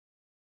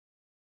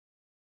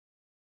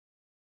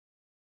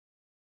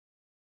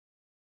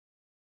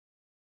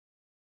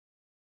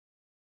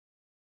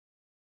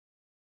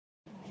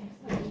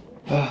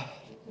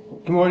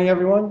Good morning,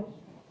 everyone.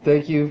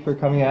 Thank you for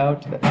coming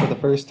out for the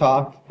first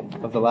talk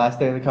of the last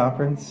day of the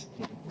conference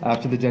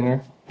after the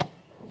dinner.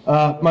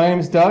 My name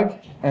is Doug,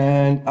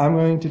 and I'm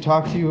going to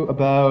talk to you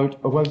about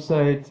a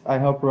website I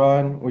help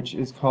run, which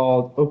is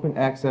called Open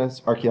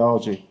Access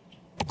Archaeology.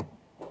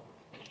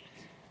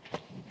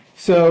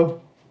 So,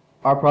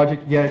 our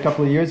project began a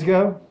couple of years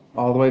ago,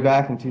 all the way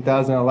back in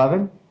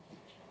 2011.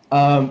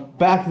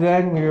 Back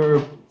then, we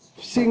were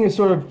seeing a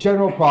sort of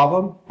general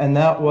problem, and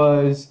that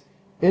was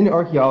in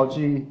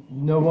archaeology,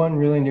 no one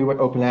really knew what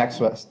open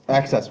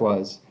access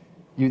was.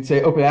 You'd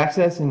say open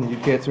access, and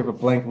you'd get sort of a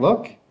blank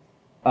look.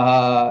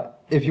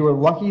 If you were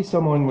lucky,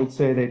 someone would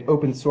say they'd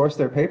open source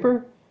their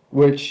paper,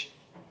 which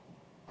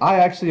I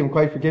actually am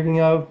quite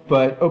forgiving of,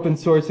 but open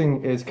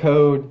sourcing is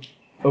code,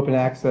 open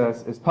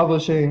access is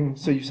publishing,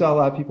 so you saw a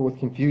lot of people with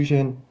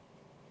confusion.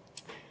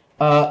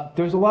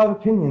 There's a lot of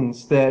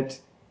opinions that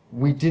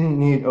we didn't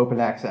need open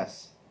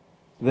access,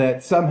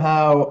 that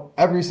somehow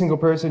every single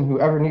person who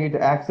ever needed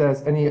to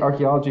access any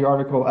archaeology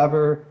article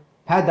ever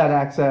had that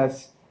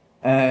access,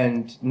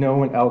 and no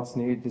one else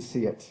needed to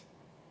see it.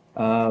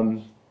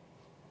 And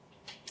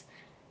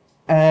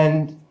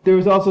there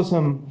was also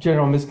some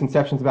general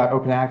misconceptions about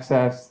open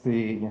access.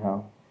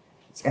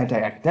 It's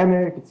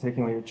anti-academic, it's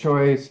taking away your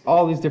choice,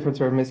 all these different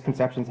sort of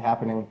misconceptions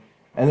happening.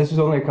 And this was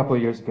only a couple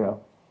of years ago.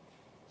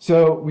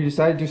 So we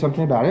decided to do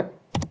something about it.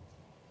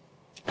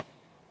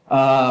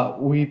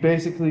 We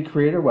basically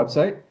created a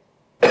website.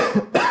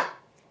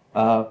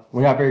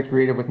 We're not very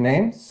creative with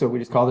names, so we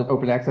just called it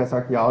Open Access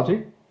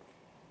Archaeology.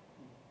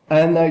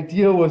 And the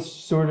idea was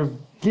sort of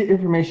get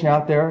information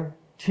out there,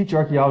 teach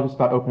archaeologists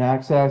about open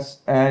access,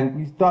 and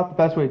we thought the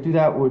best way to do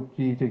that would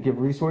be to give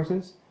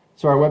resources.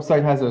 So our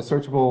website has a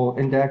searchable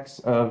index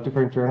of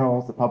different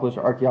journals that publish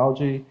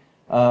archaeology,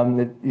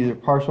 that either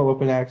partial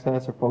open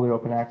access or fully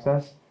open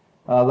access.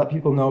 Let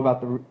people know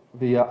about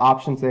the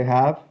options they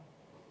have.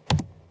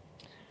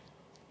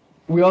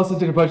 We also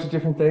did a bunch of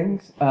different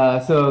things.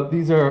 So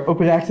these are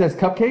open access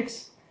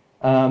cupcakes.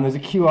 There's a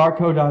QR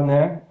code on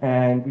there,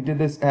 and we did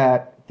this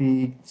at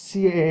the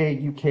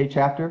CAA UK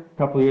chapter a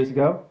couple of years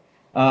ago.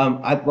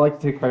 I'd like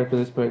to take credit for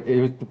this, but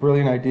it was the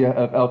brilliant idea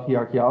of LP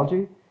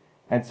Archaeology.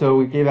 And so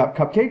we gave out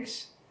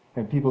cupcakes,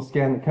 and people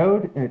scanned the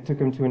code, and it took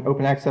them to an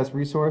open access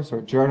resource or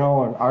a journal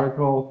or an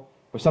article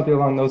or something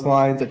along those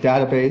lines, a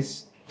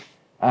database.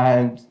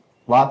 And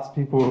lots of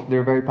people,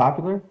 they're very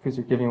popular because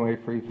you're giving away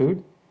free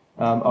food.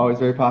 Always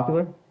very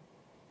popular.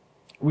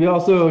 We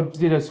also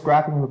did a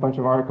scrapping of a bunch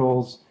of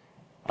articles.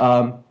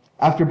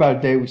 After about a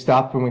day, we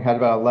stopped when we had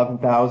about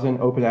 11,000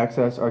 open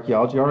access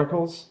archaeology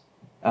articles.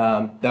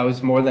 That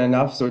was more than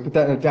enough, so we put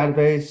that in a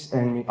database,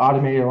 and we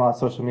automated a lot of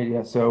social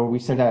media. So we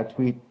send out a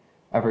tweet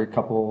every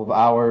couple of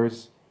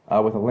hours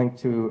with a link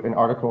to an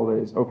article that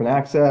is open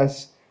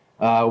access.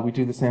 We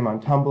do the same on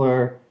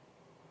Tumblr.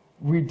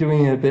 We're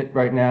doing it a bit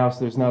right now,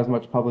 so there's not as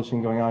much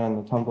publishing going on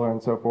the Tumblr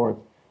and so forth.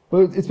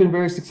 But it's been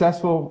very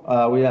successful.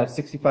 We have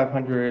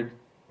 6,500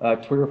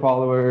 Twitter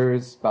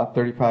followers, about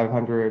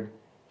 3,500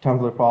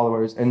 Tumblr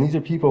followers, and these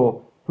are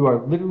people who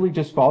are literally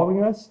just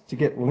following us to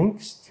get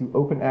links to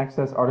open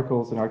access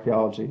articles in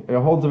archaeology in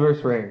a whole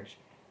diverse range.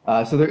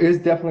 So there is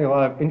definitely a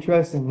lot of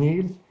interest and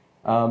need.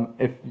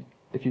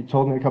 If you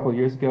told me a couple of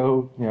years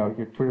ago,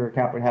 your Twitter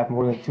account would have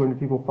more than 200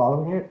 people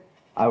following it,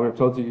 I would have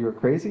told you were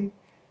crazy.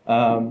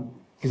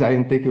 Because I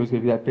didn't think it was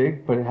going to be that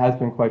big, but it has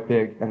been quite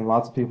big, and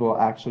lots of people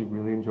actually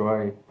really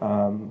enjoy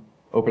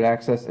open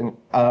access and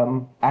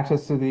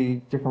access to the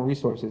different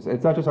resources.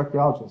 It's not just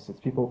archaeologists, it's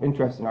people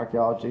interested in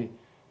archaeology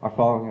are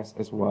following us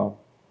as well.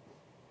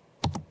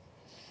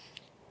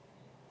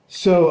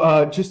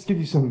 So just to give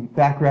you some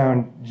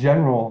background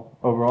general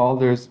overall,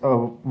 there's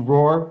a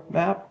ROAR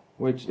map,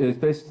 which is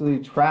basically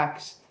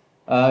tracks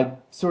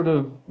sort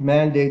of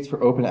mandates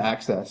for open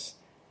access,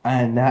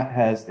 and that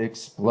has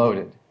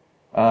exploded.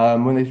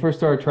 When they first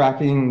started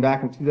tracking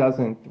back in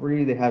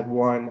 2003, they had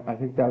one. I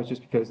think that was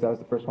just because that was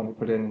the first one they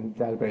put in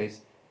the database.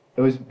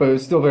 But it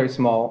was still very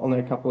small, only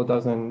a couple of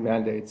dozen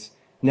mandates.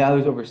 Now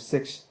there's over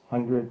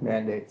 600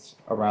 mandates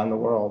around the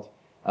world,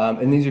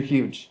 and these are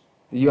huge.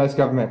 The U.S.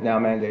 government now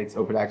mandates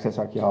open access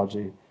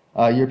archaeology.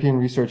 European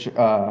Research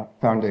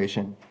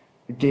Foundation,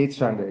 the Gates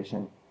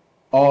Foundation,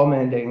 all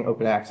mandating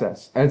open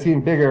access. And it's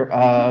getting bigger.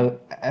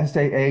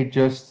 SAA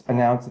just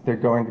announced that they're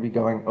going to be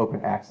going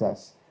open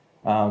access.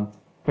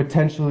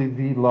 Potentially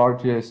the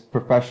largest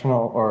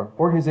professional or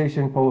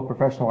organization full of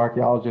professional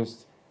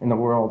archaeologists in the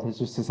world has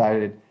just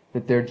decided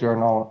that their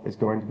journal is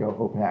going to go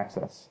open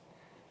access.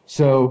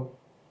 So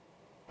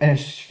in a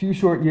few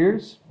short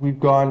years, we've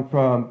gone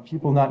from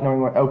people not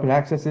knowing what open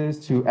access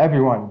is to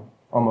everyone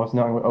almost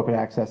knowing what open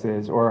access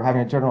is or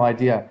having a general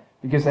idea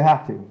because they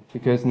have to.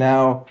 Because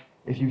now,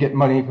 if you get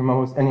money from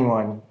almost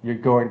anyone, you're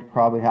going to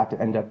probably have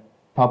to end up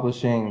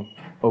publishing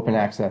open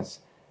access.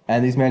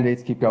 And these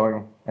mandates keep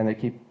going and they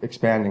keep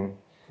expanding.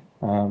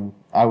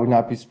 I would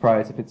not be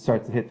surprised if it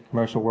starts to hit the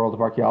commercial world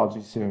of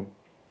archaeology soon.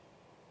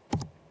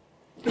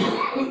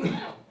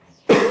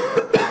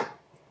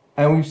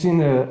 And we've seen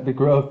the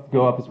growth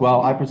go up as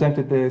well. I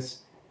presented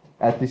this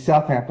at the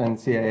Southampton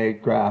CAA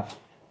graph,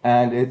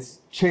 and it's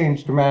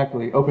changed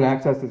dramatically. Open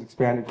access has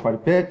expanded quite a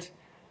bit.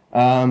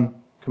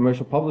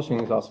 Commercial publishing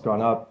has also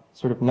gone up.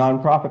 Sort of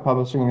nonprofit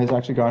publishing has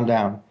actually gone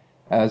down,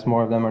 as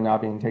more of them are now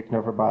being taken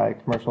over by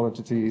commercial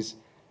entities.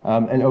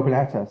 And open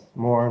access.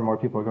 More and more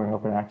people are going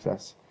open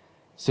access.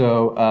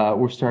 So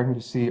we're starting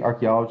to see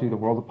archaeology, the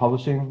world of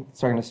publishing,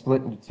 starting to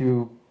split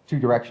into two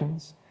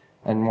directions.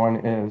 And one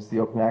is the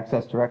open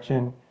access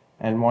direction,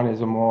 and one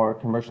is a more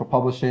commercial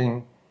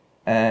publishing.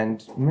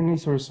 And many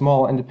sort of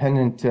small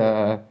independent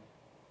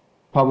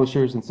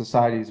publishers and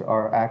societies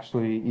are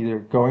actually either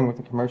going with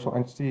a commercial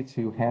entity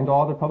to handle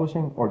all their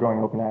publishing or going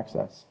open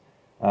access.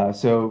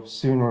 So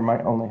soon we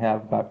might only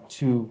have about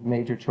 2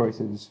 major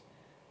choices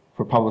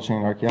for publishing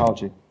in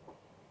archaeology.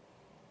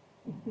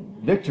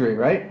 Victory,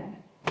 right?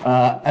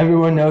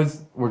 Everyone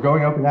knows we're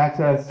going open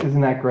access.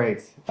 Isn't that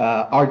great?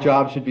 Our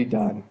job should be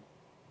done.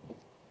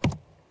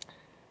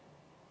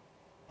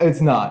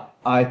 It's not.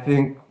 I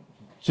think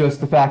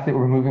just the fact that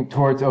we're moving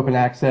towards open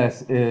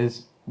access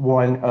is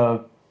one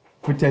of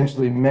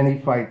potentially many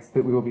fights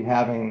that we will be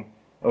having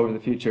over the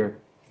future.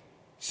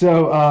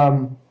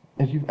 So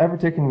if you've ever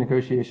taken a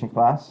negotiation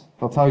class,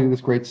 they'll tell you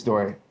this great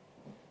story.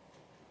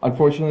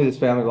 Unfortunately, this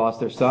family lost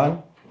their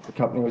son. The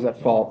company was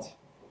at fault.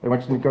 They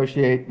went to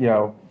negotiate,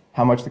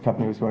 how much the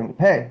company was going to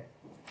pay.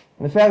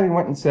 And the family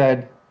went and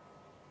said,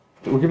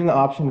 we're given the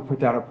option to put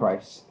down a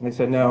price. And they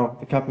said, no,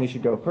 the company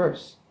should go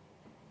first.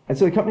 And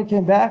so the company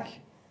came back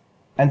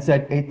and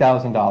said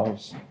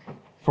 $8,000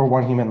 for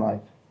one human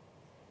life.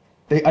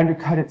 They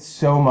undercut it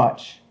so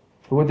much.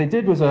 But what they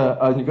did was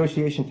a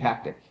negotiation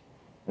tactic,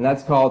 and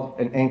that's called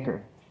an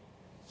anchor.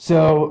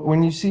 So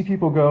when you see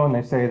people go and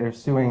they say they're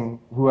suing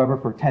whoever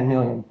for $10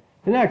 million,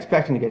 they're not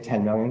expecting to get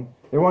 $10 million.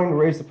 They're wanting to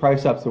raise the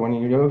price up, so when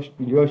you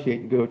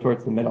negotiate, you go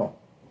towards the middle.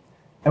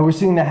 And we're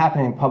seeing that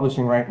happening in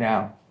publishing right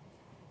now.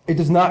 It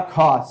does not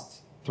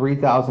cost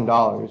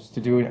 $3,000 to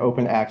do an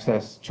open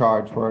access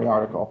charge for an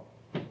article.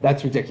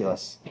 That's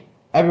ridiculous.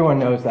 Everyone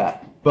knows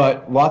that.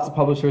 But lots of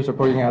publishers are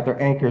putting out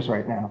their anchors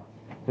right now.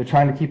 They're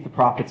trying to keep the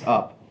profits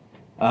up.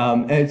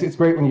 And it's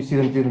great when you see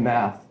them do the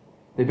math.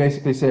 They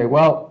basically say,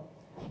 well,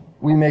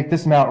 we make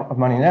this amount of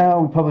money now,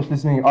 we publish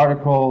this many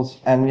articles,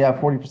 and we have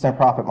 40%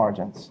 profit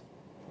margins.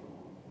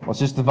 Let's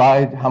just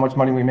divide how much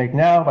money we make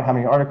now by how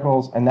many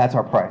articles, and that's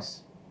our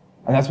price.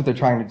 And that's what they're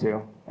trying to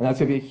do. And that's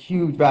going to be a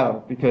huge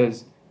battle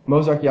because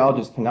most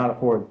archaeologists cannot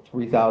afford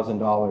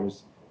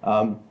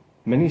 $3,000.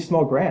 Many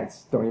small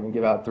grants don't even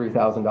give out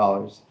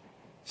 $3,000.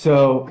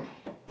 So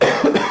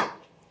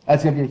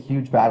that's going to be a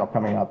huge battle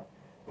coming up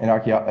in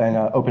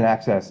open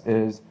access.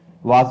 Is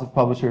lots of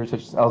publishers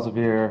such as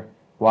Elsevier,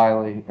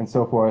 Wiley, and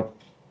so forth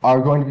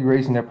are going to be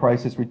raising their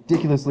prices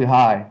ridiculously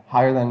high,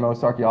 higher than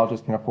most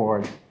archaeologists can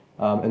afford.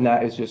 And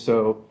that is just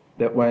so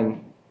that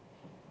when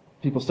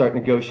people start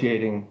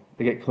negotiating,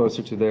 they get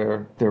closer to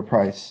their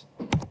price.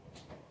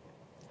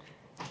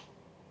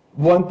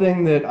 One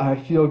thing that I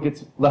feel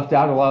gets left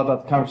out a lot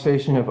about the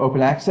conversation of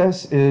open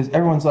access is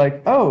everyone's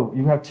like, oh,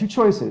 you have 2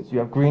 choices. You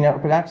have green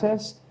open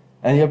access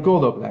and you have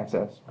gold open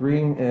access.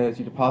 Green is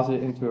you deposit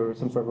it into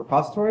some sort of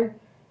repository.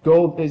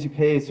 Gold is you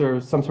pay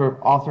some sort of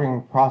authoring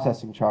and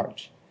processing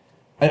charge.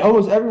 And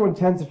almost everyone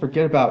tends to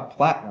forget about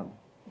platinum.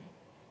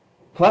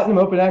 Platinum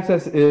open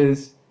access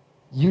is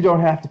you don't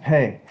have to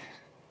pay.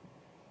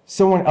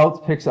 Someone else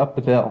picks up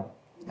the bill.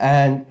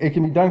 And it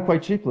can be done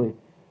quite cheaply.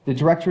 The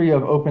directory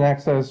of open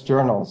access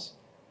journals,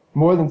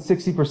 more than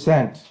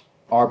 60%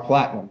 are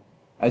platinum,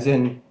 as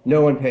in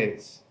no one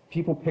pays.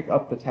 People pick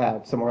up the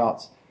tab somewhere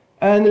else.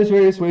 And there's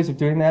various ways of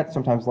doing that.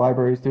 Sometimes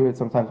libraries do it,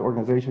 sometimes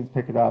organizations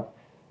pick it up.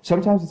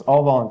 Sometimes it's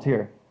all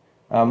volunteer.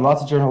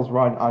 Lots of journals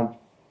run on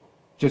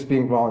just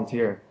being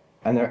volunteer,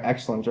 and they're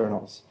excellent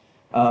journals.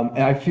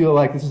 And I feel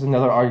like this is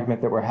another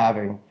argument that we're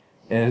having,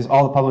 is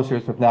all the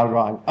publishers have now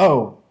gone,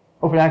 oh,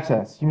 open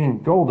access, you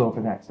mean gold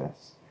open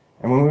access.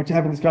 And when we're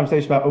having this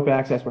conversation about open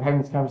access, we're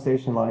having this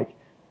conversation like,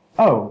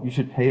 oh, you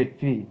should pay a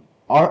fee.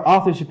 Our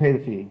authors should pay the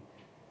fee.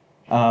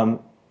 And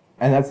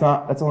that's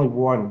only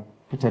one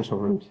potential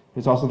route.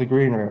 There's also the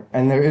green route,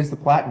 and there is the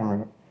platinum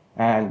route.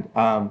 And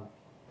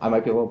I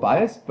might be a little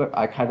biased, but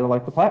I kind of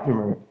like the platinum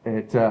route.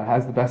 It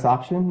has the best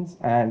options,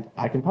 and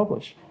I can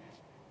publish.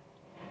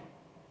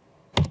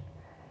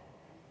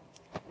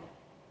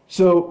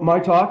 So my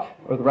talk,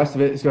 or the rest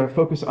of it, is going to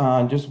focus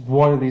on just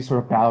one of these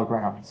sort of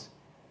battlegrounds.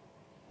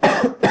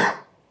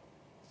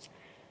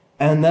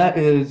 And that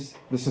is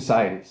the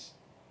societies.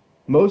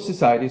 Most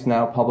societies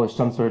now publish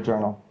some sort of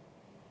journal.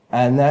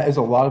 And that is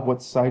a lot of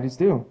what societies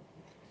do.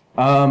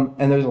 And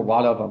there's a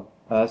lot of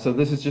them. So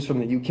this is just from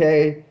the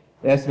UK.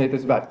 They estimate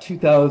there's about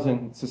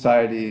 2,000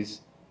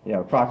 societies,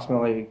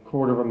 approximately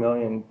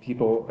 250,000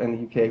 people in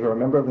the UK who are a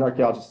member of an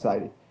archaeology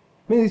society.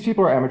 Many of these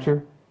people are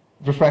amateur.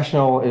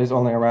 Professional is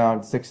only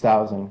around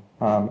 6,000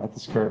 at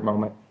this current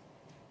moment.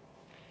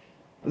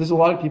 There's a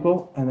lot of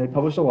people, and they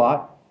publish a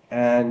lot.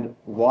 And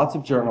lots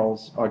of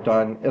journals are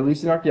done, at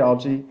least in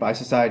archaeology, by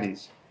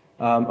societies.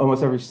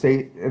 Almost every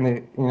state in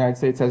the United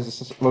States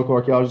has a local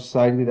archaeology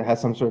society that has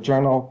some sort of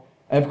journal.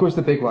 And of course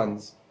the big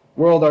ones,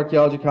 World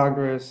Archaeology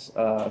Congress,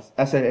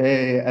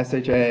 SAA,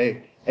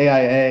 SHA,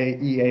 AIA,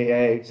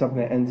 EAA, something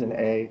that ends in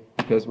A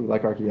because we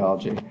like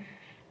archaeology.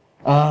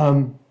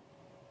 And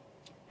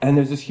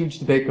there's this huge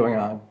debate going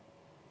on.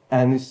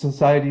 And these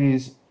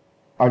societies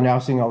are now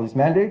seeing all these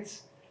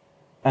mandates.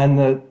 And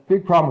the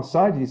big problem with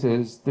societies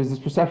is there's this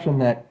perception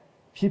that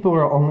people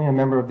are only a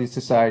member of these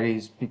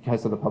societies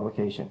because of the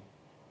publication.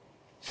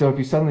 So if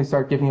you suddenly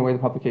start giving away the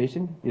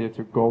publication, either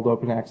through gold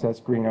open access,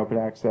 green open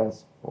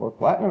access, or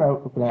platinum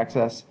open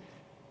access,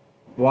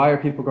 why are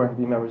people going to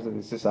be members of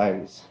these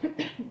societies?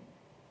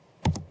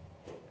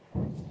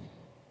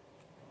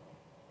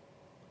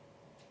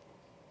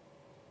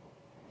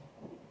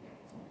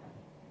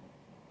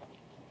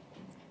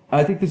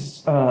 I think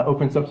this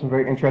opens up some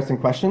very interesting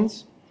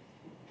questions.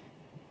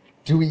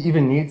 Do we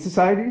even need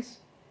societies?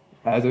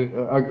 As a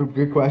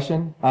good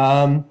question.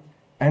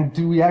 And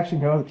do we actually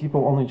know that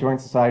people only join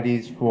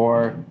societies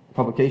for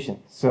publication?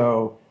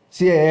 So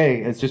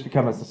CAA has just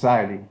become a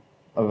society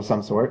of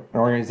some sort, an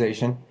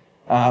organization,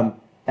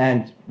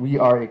 and we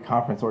are a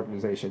conference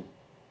organization.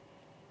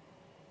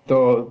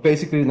 So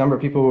basically the number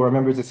of people who are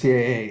members of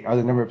CAA are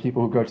the number of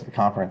people who go to the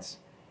conference,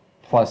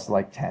 plus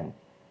like 10,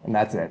 and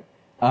that's it.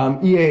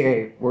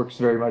 EAA works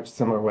very much a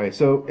similar way.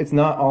 So it's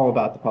not all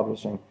about the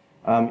publishing.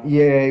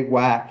 EAA,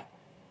 WAC,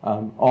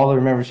 all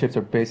their memberships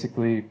are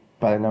basically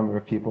by the number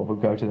of people who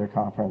go to their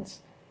conference,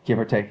 give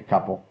or take a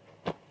couple.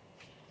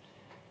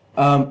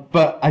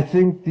 But I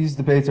think these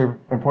debates are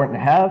important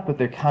to have, but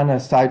they kind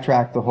of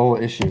sidetrack the whole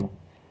issue.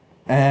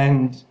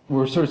 And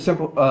we're sort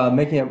of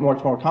making it more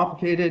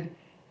complicated.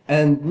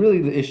 And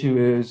really the issue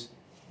is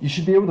you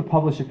should be able to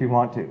publish if you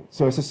want to.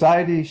 So a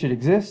society should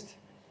exist,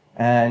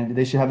 and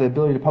they should have the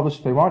ability to publish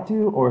if they want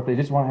to, or if they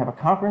just want to have a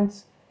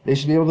conference, they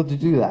should be able to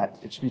do that.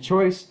 It should be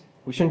choice.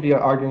 We shouldn't be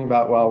arguing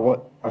about, well,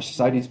 what our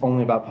society is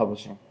only about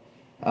publishing.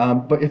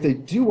 But if they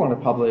do want to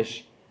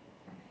publish,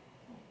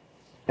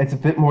 it's a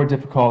bit more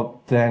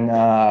difficult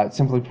than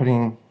simply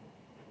putting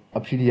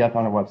a PDF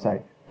on a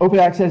website. Open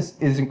access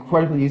is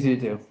incredibly easy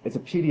to do. It's a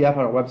PDF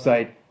on a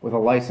website with a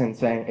license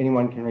saying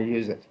anyone can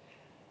reuse it.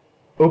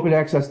 Open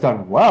access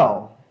done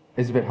well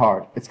is a bit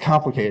hard. It's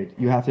complicated.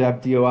 You have to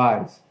have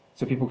DOIs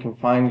so people can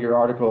find your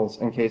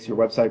articles in case your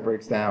website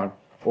breaks down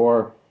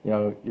or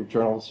your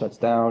journal shuts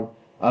down.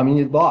 You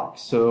need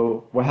locks.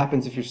 So what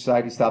happens if your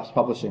society stops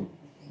publishing?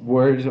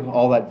 Where does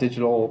all that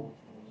digital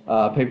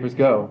papers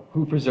go?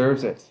 Who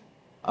preserves it?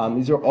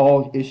 These are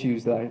all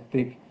issues that I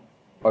think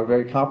are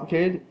very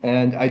complicated,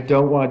 and I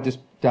don't want to just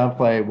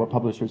downplay what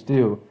publishers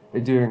do. They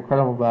do an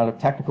incredible amount of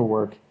technical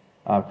work,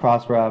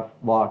 cross-ref,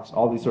 locks,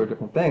 all these sort of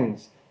different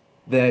things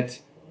that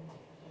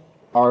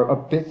are a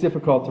bit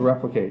difficult to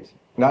replicate.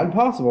 Not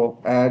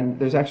impossible, and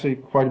there's actually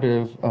quite a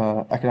bit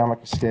of economic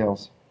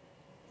scales.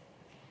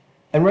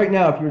 And right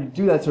now, if you were to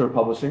do that sort of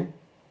publishing,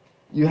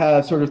 you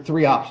have sort of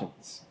three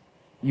options.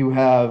 You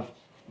have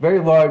very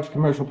large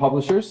commercial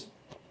publishers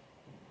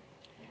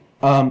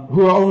who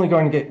are only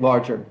going to get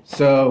larger.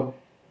 So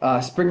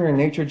Springer and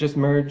Nature just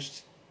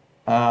merged,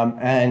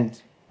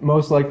 and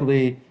most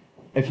likely,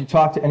 if you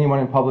talk to anyone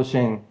in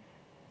publishing,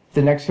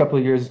 the next couple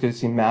of years is going to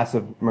see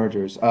massive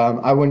mergers.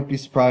 I wouldn't be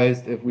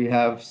surprised if we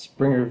have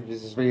Springer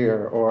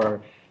Sphere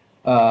or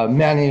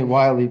Manny,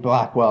 Wiley,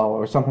 Blackwell,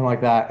 or something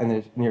like that in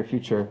the near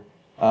future.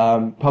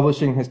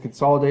 Publishing has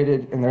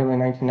consolidated. In the early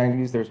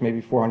 1990s, there's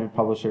maybe 400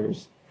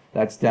 publishers.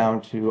 That's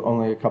down to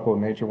only a couple of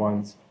major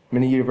ones.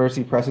 Many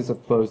university presses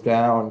have closed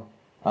down.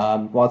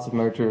 Lots of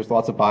mergers,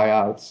 lots of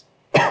buyouts.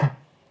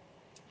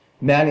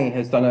 Manny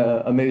has done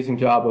an amazing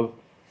job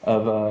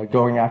of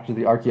going after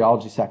the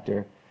archaeology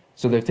sector.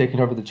 So they've taken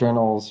over the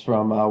journals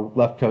from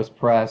Left Coast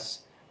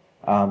Press.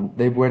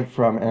 They went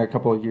from, in a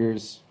couple of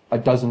years, a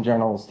dozen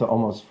journals to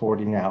almost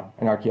 40 now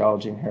in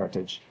archaeology and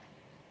heritage.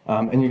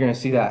 And you're going to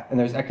see that. And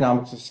there's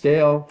economics of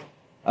scale.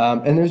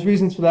 And there's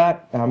reasons for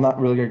that. I'm not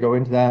really going to go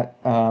into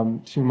that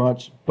too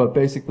much. But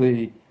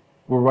basically,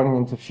 we're running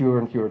into fewer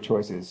and fewer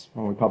choices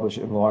when we publish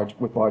with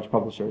large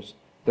publishers.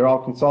 They're all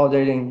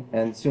consolidating,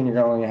 and soon you're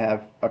going to only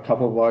have a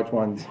couple of large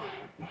ones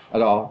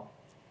at all.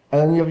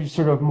 And then you have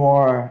sort of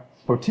more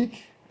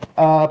boutique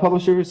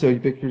publishers, so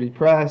Ubiquity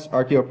Press,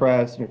 Archeo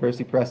Press,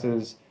 University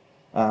Presses.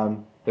 They're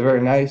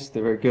very nice,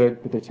 they're very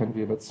good, but they tend to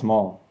be a bit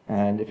small.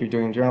 And if you're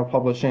doing journal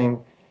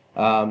publishing,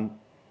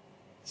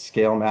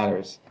 scale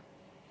matters.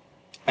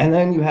 And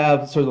then you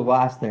have sort of the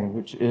last thing,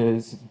 which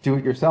is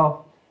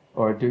do-it-yourself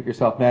or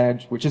do-it-yourself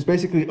manage, which is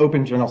basically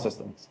open journal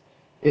systems.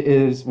 It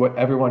is what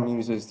everyone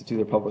uses to do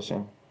their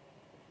publishing.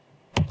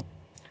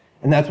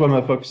 And that's what I'm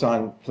going to focus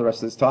on for the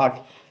rest of this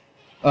talk.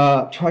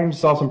 Trying to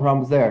solve some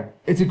problems there.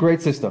 It's a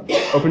great system.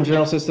 Open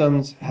Journal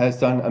Systems has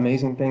done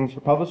amazing things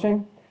for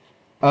publishing.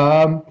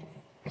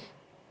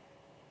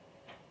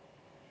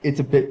 It's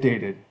a bit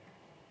dated.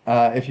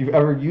 If you've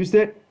ever used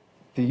it,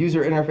 the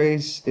user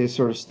interface is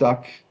sort of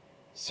stuck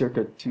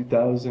circa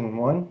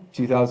 2001,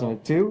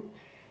 2002.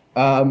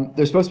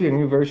 There's supposed to be a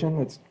new version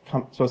that's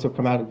supposed to have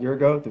come out a year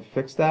ago to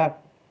fix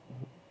that.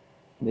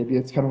 Maybe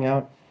it's coming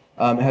out.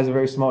 It has a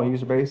very small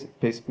user base,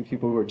 basically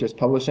people who are just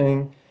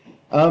publishing.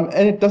 And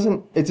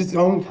it's its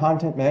own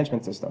content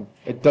management system.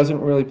 It doesn't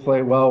really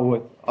play well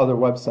with other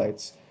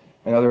websites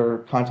and other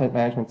content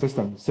management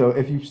systems. So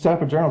if you set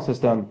up a journal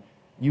system,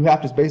 you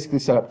have to basically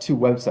set up two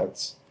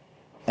websites.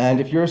 And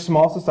if you're a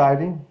small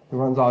society who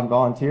runs on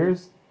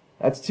volunteers,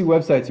 that's two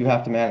websites you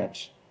have to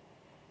manage.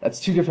 That's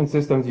two different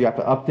systems you have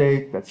to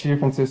update. That's two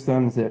different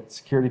systems, it's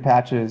security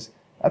patches.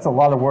 That's a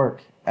lot of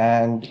work.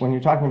 And when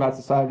you're talking about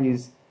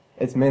societies,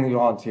 it's mainly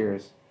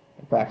volunteers.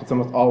 In fact, it's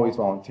almost always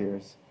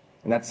volunteers.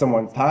 And that's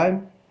someone's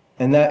time,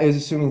 and that is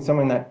assuming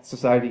someone in that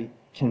society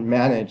can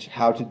manage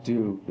how to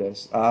do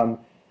this.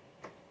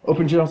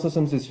 Open journal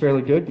systems is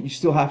fairly good, but you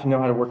still have to know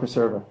how to work a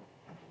server.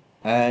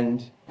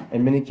 And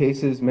in many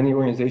cases, many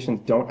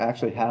organizations don't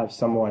actually have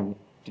someone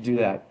to do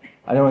that.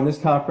 I know in this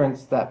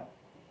conference that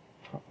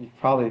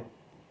probably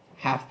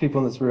half the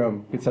people in this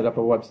room could set up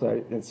a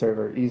website and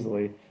server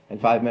easily in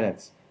 5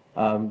 minutes.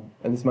 And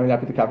this might not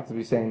be the conference to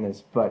be saying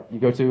this, but you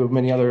go to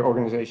many other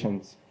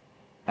organizations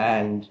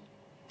and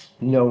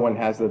no one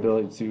has the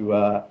ability to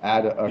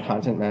add a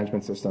content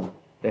management system.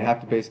 They have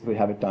to basically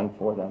have it done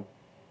for them.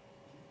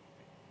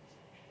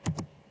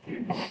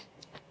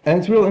 And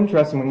it's real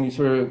interesting when you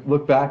sort of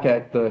look back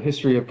at the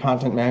history of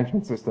content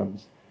management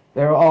systems.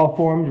 They're all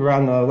formed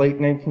around the late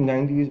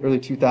 1990s, early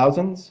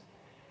 2000s.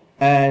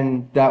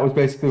 And that was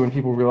basically when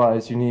people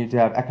realized you needed to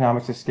have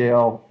economics of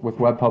scale with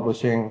web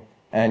publishing,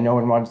 and no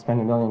one wanted to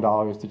spend $1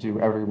 million to do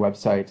every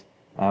website,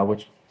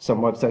 which some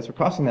websites were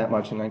costing that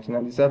much in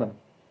 1997.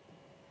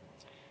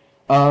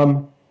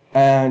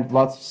 And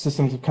lots of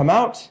systems have come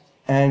out,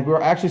 and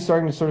we're actually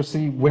starting to sort of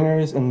see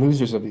winners and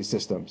losers of these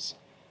systems.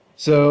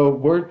 So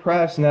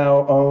WordPress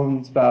now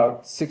owns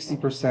about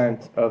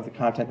 60% of the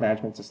content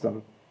management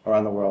system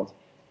around the world.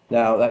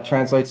 Now that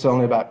translates to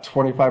only about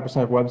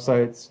 25% of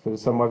websites,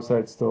 because some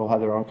websites still have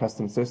their own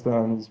custom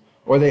systems,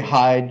 or they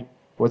hide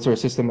what sort of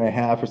system they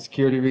have for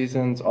security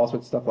reasons, all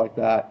sorts of stuff like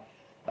that.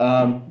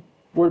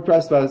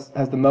 WordPress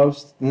has the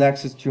most. The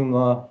next is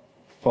Joomla,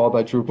 followed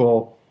by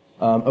Drupal.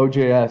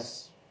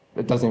 OJS,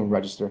 it doesn't even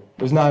register.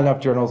 There's not enough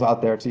journals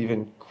out there to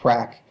even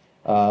crack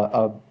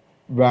a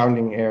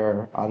rounding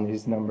error on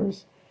these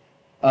numbers.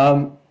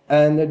 And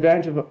the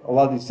advantage of a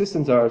lot of these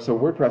systems are, so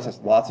WordPress has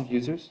lots of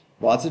users,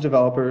 lots of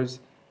developers,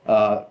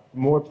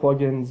 more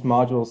plugins,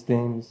 modules,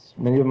 themes.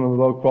 Many of them are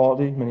low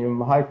quality, many of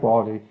them are high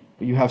quality,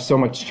 but you have so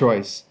much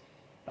choice.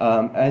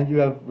 And you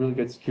have really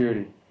good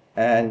security.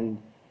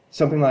 And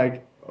something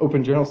like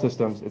Open Journal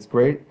Systems, it's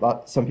great.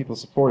 Some people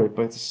support it,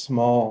 but it's a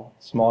small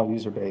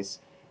user base.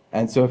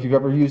 And so if you've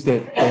ever used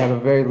it, they have a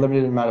very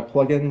limited amount of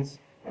plugins,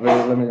 a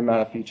very limited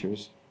amount of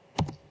features.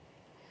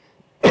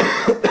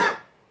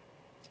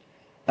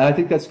 And I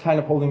think that's kind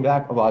of holding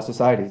back a lot of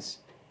societies.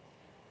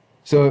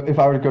 So if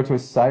I were to go to a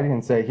society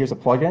and say, here's a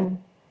plugin,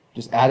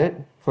 just add it,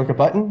 click a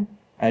button,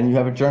 and you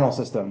have a journal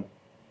system,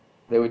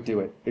 they would do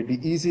it. It'd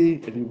be easy,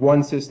 it'd be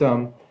one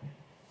system.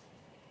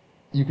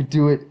 You could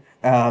do it,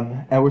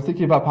 and we're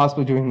thinking about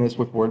possibly doing this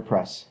with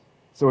WordPress.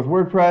 So with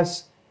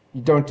WordPress,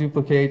 you don't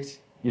duplicate,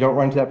 you don't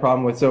run into that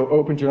problem with, so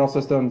Open Journal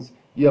Systems,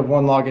 you have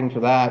one login for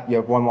that, you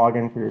have one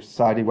login for your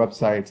society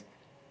website.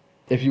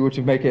 If you were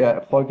to make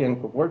a plugin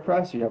for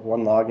WordPress, you have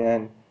one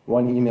login,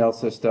 one email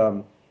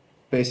system.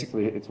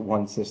 Basically, it's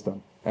one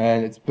system,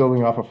 and it's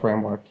building off a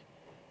framework.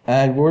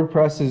 And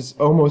WordPress is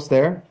almost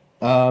there.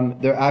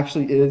 There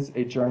actually is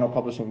a journal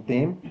publishing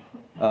theme,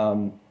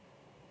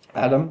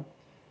 Atom.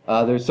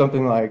 There's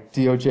something like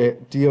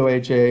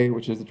DOAJ,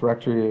 which is the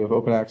directory of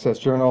open access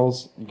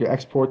journals. You can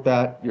export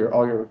that,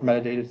 all your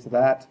metadata to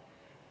that.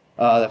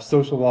 They have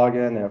social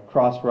login, they have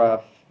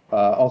crossref,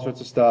 all sorts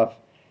of stuff.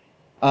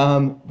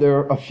 There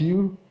are a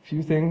few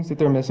things that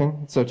they're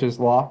missing, such as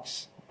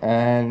locks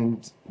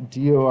and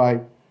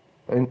DOI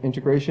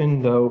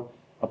integration, though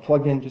a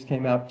plugin just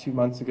came out 2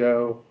 months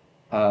ago.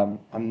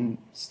 I'm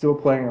still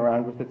playing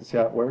around with it to see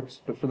how it works,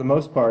 but for the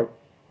most part,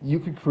 you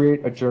could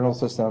create a journal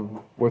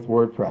system with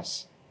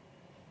WordPress.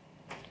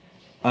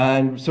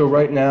 And so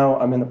right now,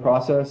 I'm in the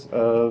process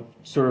of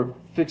sort of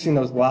fixing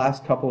those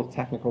last couple of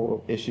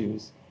technical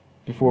issues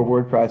before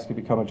WordPress could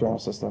become a journal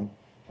system.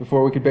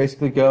 Before we could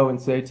basically go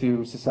and say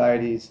to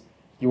societies,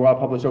 you want to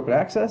publish open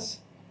access?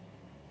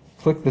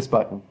 Click this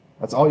button.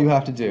 That's all you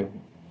have to do.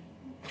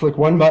 Click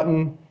one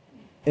button,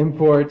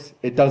 import,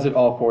 it does it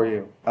all for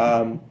you.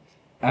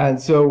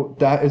 And so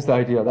that is the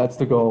idea, that's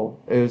the goal,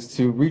 is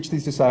to reach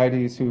these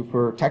societies who,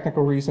 for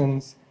technical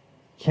reasons,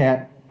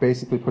 can't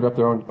basically put up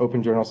their own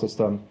open journal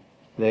system.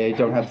 They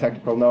don't have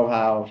technical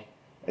know-how,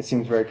 it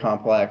seems very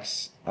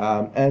complex,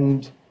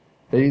 and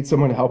they need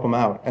someone to help them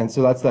out. And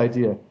so that's the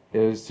idea,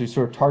 is to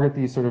sort of target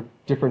these sort of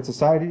different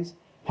societies,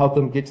 help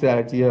them get to that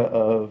idea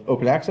of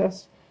open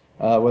access,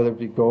 whether it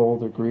be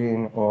gold or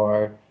green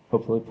or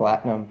hopefully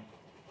platinum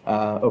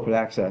open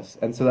access.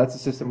 And so that's the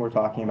system we're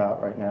talking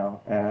about right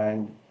now.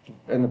 And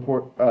in the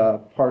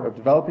part of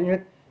developing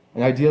it,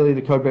 and ideally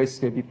the code base is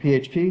going to be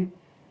PHP,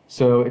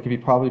 so it could be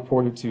probably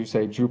ported to,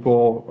 say,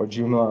 Drupal or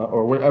Joomla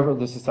or whatever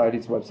the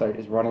society's website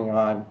is running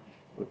on.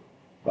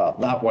 Well,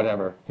 not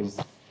whatever, because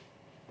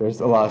There's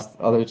a lot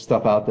of other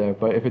stuff out there,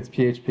 but if it's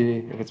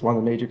PHP, if it's one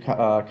of the major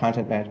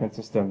content management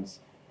systems,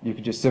 you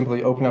could just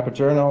simply open up a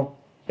journal.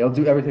 It'll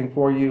do everything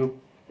for you.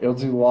 It'll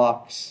do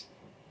locks.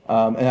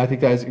 And I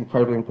think that is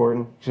incredibly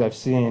important because I've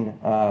seen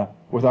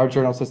with our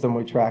journal system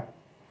we've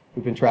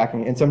been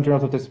tracking, and some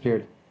journals have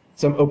disappeared.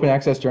 Some open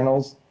access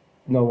journals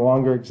no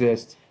longer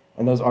exist,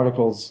 and those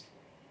articles,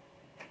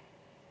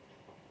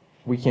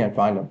 we can't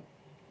find them.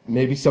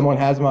 Maybe someone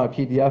has them on a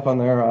PDF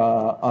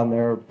on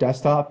their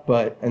desktop,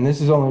 and this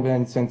has only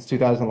been since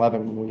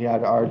 2011 when we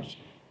had our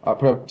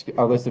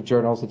list of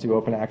journals that do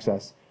open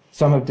access.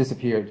 Some have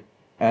disappeared,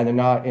 and they're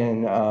not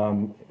in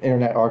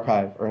Internet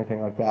Archive or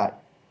anything like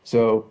that.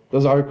 So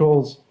those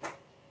articles,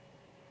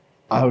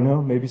 I don't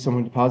know, maybe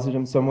someone deposited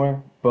them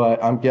somewhere,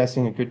 but I'm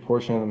guessing a good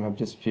portion of them have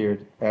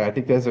disappeared. And I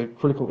think that's a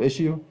critical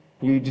issue.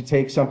 You need to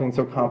take something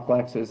so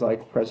complex as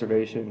like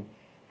preservation,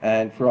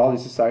 and for all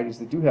these societies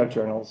that do have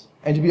journals,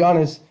 and to be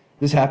honest,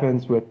 this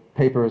happens with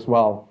paper as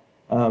well.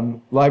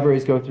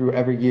 Libraries go through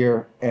every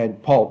year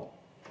and pulp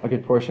a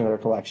good portion of their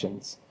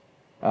collections.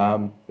 They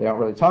don't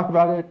really talk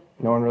about it,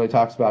 no one really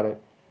talks about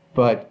it,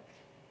 but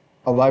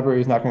a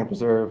library is not going to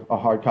preserve a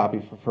hard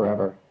copy for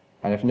forever.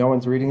 And if no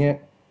one's reading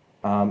it,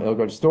 it'll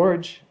go to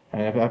storage,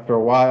 and if after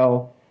a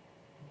while,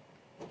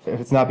 if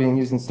it's not being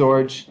used in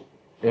storage,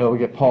 it'll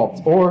get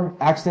pulped, or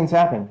accidents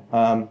happen.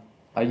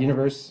 A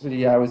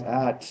university I was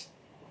at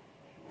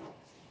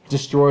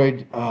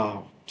destroyed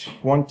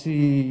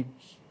 20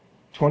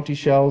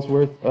 shells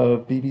worth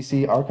of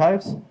BBC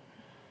archives,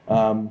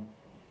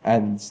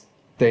 and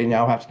they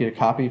now have to get a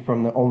copy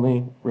from the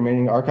only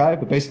remaining archive,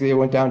 but basically it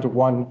went down to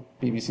one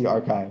BBC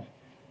archive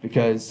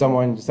because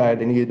someone decided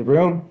they needed the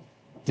room,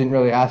 didn't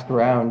really ask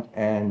around,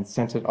 and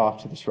sent it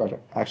off to the shredder.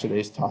 Actually,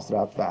 they just tossed it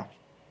out the back.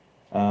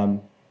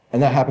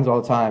 And that happens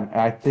all the time.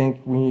 And I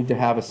think we need to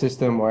have a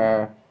system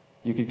where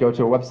you could go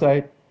to a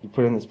website, you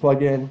put in this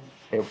plugin,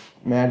 it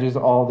manages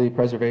all the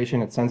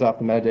preservation, it sends off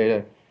the metadata,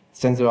 it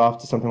sends it off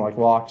to something like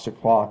locks or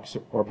clocks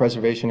or a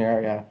preservation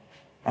area,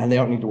 and they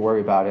don't need to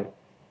worry about it.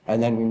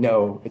 And then we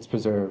know it's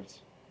preserved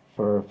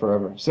for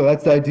forever. So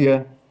that's the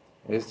idea,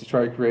 is to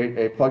try to create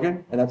a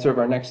plugin. And that's sort of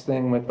our next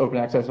thing with Open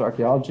Access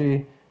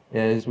Archaeology,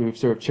 is we've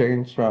sort of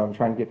changed from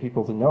trying to get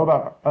people to know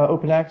about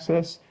open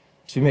access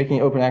to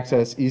making open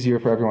access easier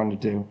for everyone to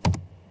do.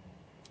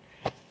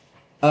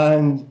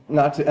 And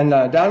not to end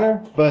on a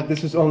downer, but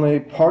this is only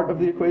part of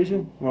the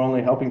equation. We're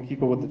only helping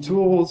people with the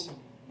tools.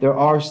 There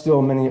are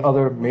still many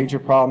other major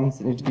problems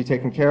that need to be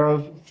taken care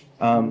of.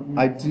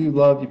 I do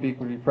love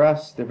Ubiquity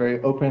Press. They're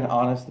very open and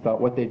honest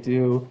about what they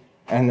do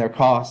and their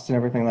costs and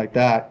everything like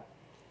that.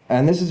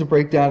 And this is a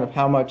breakdown of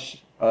how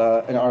much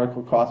an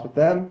article costs with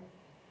them.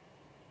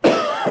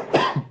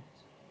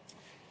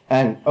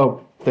 And,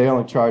 oh, they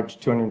only charge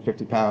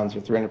 £250 or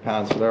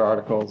 £300 for their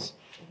articles.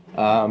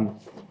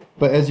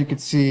 But as you can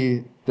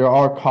see, there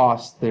are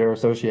costs that are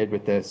associated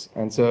with this.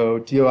 And so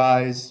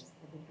DOIs,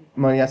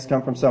 money has to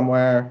come from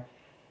somewhere.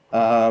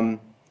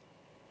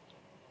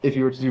 If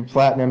you were to do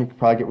platinum, you could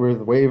probably get rid of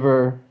the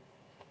waiver.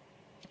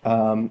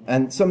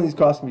 And some of these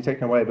costs can be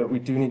taken away, but we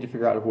do need to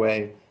figure out a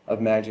way of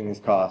managing these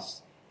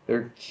costs.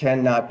 There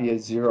cannot be a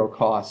zero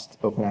cost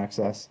open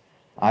access.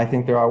 I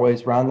think there are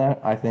ways around that.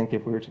 I think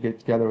if we were to get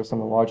together with some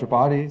of the larger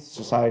bodies,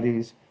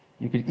 societies,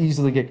 you could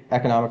easily get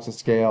economics of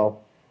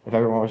scale if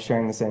everyone was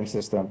sharing the same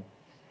system.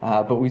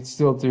 But we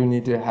still do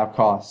need to have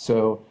costs.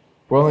 So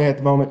we're only at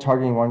the moment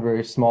targeting one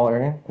very small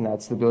area, and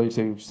that's the ability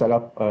to set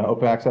up an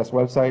open access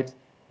website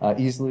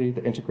easily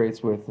that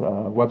integrates with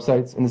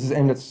websites. And this is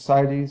aimed at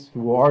societies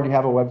who will already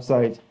have a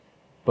website,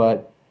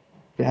 but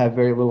they have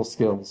very little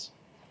skills.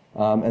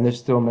 And there's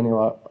still many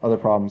other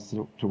problems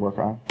to work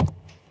on.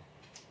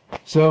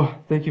 So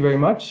thank you very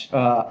much.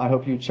 I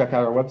hope you check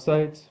out our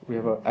website. We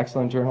have an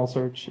excellent journal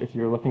search if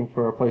you're looking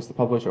for a place to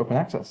publish open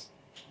access.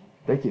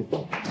 Thank you.